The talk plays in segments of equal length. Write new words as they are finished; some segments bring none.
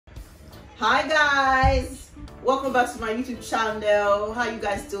Hi guys, welcome back to my YouTube channel. How you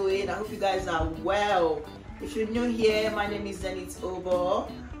guys doing? I hope you guys are well. If you're new here, my name is Zenith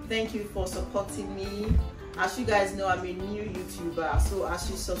Obo. Thank you for supporting me. As you guys know, I'm a new YouTuber, so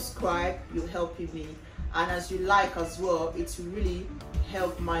as you subscribe, you're helping me, and as you like as well, it will really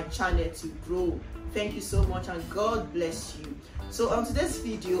help my channel to grow. Thank you so much, and God bless you. So on today's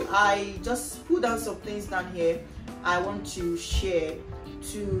video, I just put down some things down here I want to share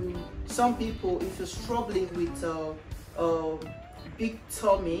to some people. If you're struggling with big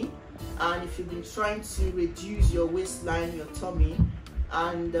tummy, and if you've been trying to reduce your waistline, your tummy,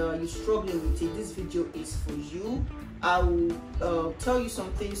 and you're struggling with it, this video is for you. I will tell you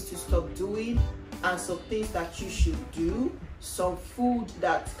some things to stop doing and some things that you should do, some food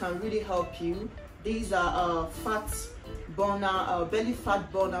that can really help you. These are fat burner, belly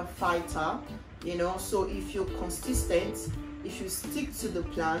fat burner fighter, you know. So if you're consistent, if you stick to the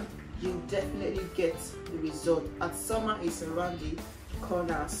plan, you definitely get the result. And summer is around the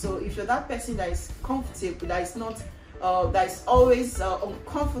corner, so if you're that person that is comfortable, that is not that is always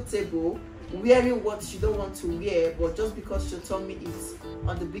uncomfortable wearing what you don't want to wear, but just because your tummy is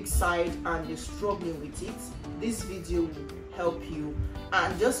on the big side and you're struggling with it, this video will help you.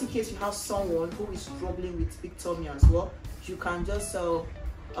 And just in case you have someone who is struggling with big tummy as well, you can just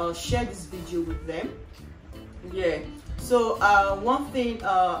share this video with them. Yeah. So one thing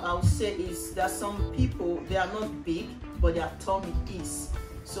I would say is that some people, they are not big, but their tummy is.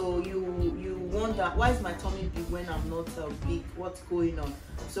 So you wonder, why is my tummy big when I'm not big? What's going on?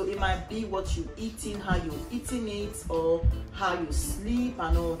 So it might be what you're eating, how you're eating it, or how you sleep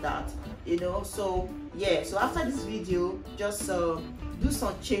and all that, you know. So yeah, so after this video, just do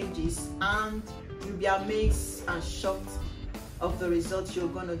some changes and you'll be amazed and shocked of the results you're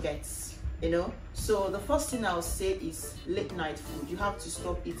gonna get, you know. So the first thing I'll say is late night food. You have to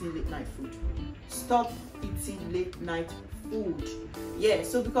stop eating late night food. Stop eating late night food. Yeah,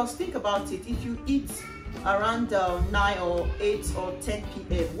 so because think about it, if you eat around 9 or 8 or 10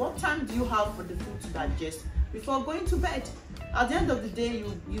 p.m, what time do you have for the food to digest before going to bed? At the end of the day,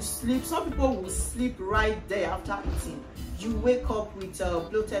 you sleep. Some people will sleep right there after eating. You wake up with a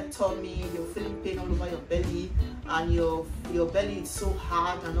bloated tummy, you're feeling pain all over your belly, and your belly is so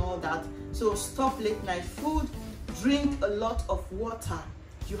hard and all that. So stop late night food. Drink a lot of water.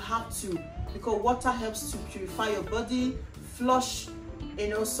 You have to, because water helps to purify your body, flush, you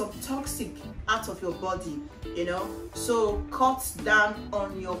know, some toxic out of your body, you know. So cut down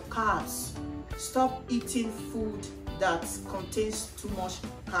on your carbs. Stop eating food that contains too much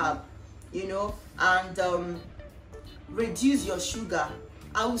carb, you know, and reduce your sugar.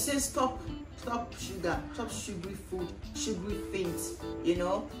 I would say stop sugar, stop sugary food, sugary things, you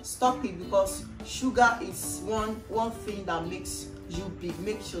know. Stop it, because sugar is one thing that makes you big,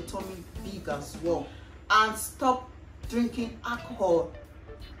 makes your tummy big as well. And stop drinking alcohol.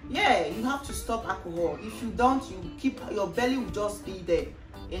 Yeah, you have to stop alcohol. If you don't, you keep, your belly will just be there,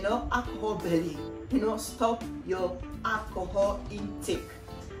 you know, alcohol belly, you know. Stop your alcohol intake.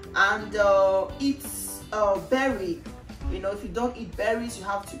 And eat berry, you know. If you don't eat berries, you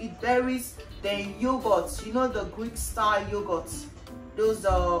have to eat berries. Then yogurt, you know, the Greek style yogurt, those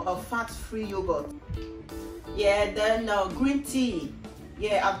are fat-free yogurt. Yeah. Then green tea.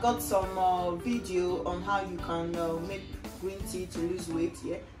 Yeah, I've got some video on how you can make green tea to lose weight.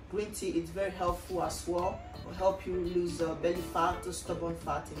 Yeah, green tea is very helpful as well. Will help you lose belly fat, the stubborn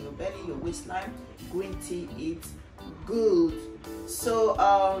fat in your belly, your waistline. Green tea is good. So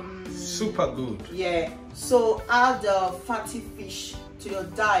super good. Yeah. So add fatty fish to your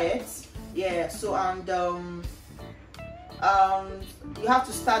diet. Yeah. So and you have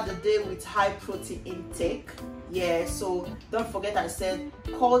to start the day with high protein intake. Yeah, so don't forget I said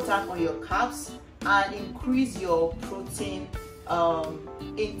cut down on your carbs and increase your protein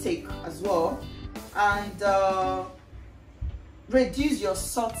intake as well, and reduce your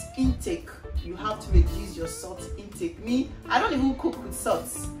salt intake. You have to reduce your salt intake. Me, I don't even cook with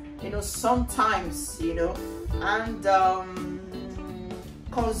salt, you know, sometimes, you know. And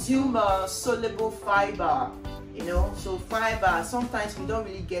consume soluble fiber, you know. So fiber, sometimes we don't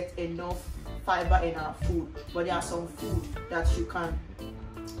really get enough fiber in our food, but there are some food that you can,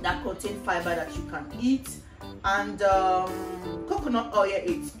 that contain fiber, that you can eat. And coconut oil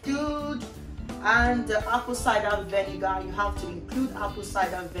is good, and apple cider vinegar. You have to include apple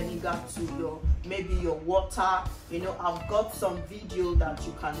cider vinegar to your, maybe your water, you know. I've got some video that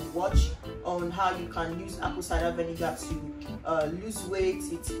you can watch on how you can use apple cider vinegar to lose weight.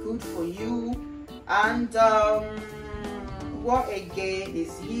 It's good for you. And what again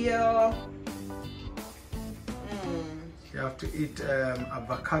is here? You have to eat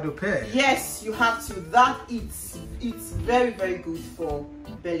avocado pear. Yes, you have to. That it's very, very good for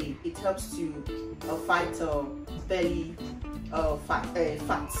belly. It helps to fight belly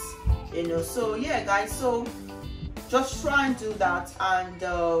fats. You know. So yeah, guys. So just try and do that,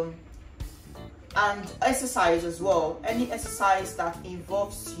 and exercise as well. Any exercise that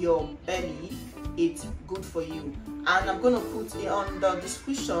involves your belly, it's good for you. And I'm gonna put it on the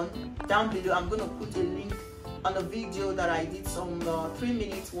description down below. I'm gonna put a link on a video that I did, some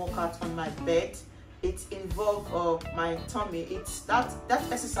 3-minute workout on my bed. It involved my tummy. It's that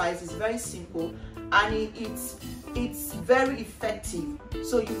exercise is very simple, and it's very effective.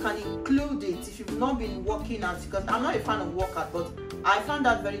 So you can include it if you've not been working out, because I'm not a fan of workout, but I found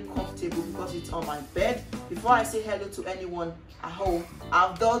that very comfortable because it's on my bed. Before I say hello to anyone at home,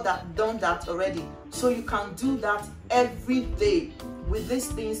 I've done that already. So you can do that every day with these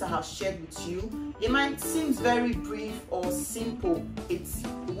things I have shared with you. It might seem very brief or simple. It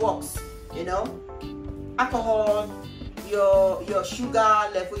works, you know. Alcohol, your sugar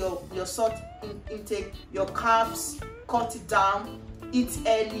level, your salt intake, your carbs, cut it down, eat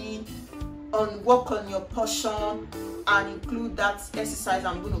early, work on your portion, and include that exercise.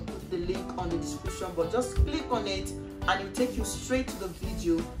 I'm going to put the link on the description, but just click on it and it will take you straight to the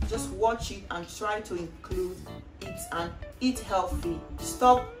video. Just watch it and try to include it and eat healthy.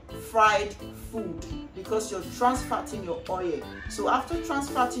 Stop fried food, because you're trans fatting your oil. So after trans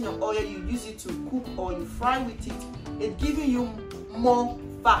fatting your oil, you use it to cook or you fry with it. It's giving you more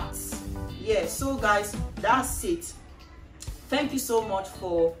fats. Yeah, so guys, that's it. Thank you so much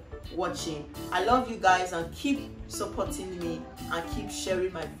for watching. I love you guys, and keep supporting me and keep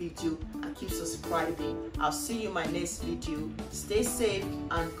sharing my video and keep subscribing. I'll see you in my next video. Stay safe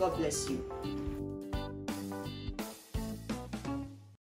and God bless you.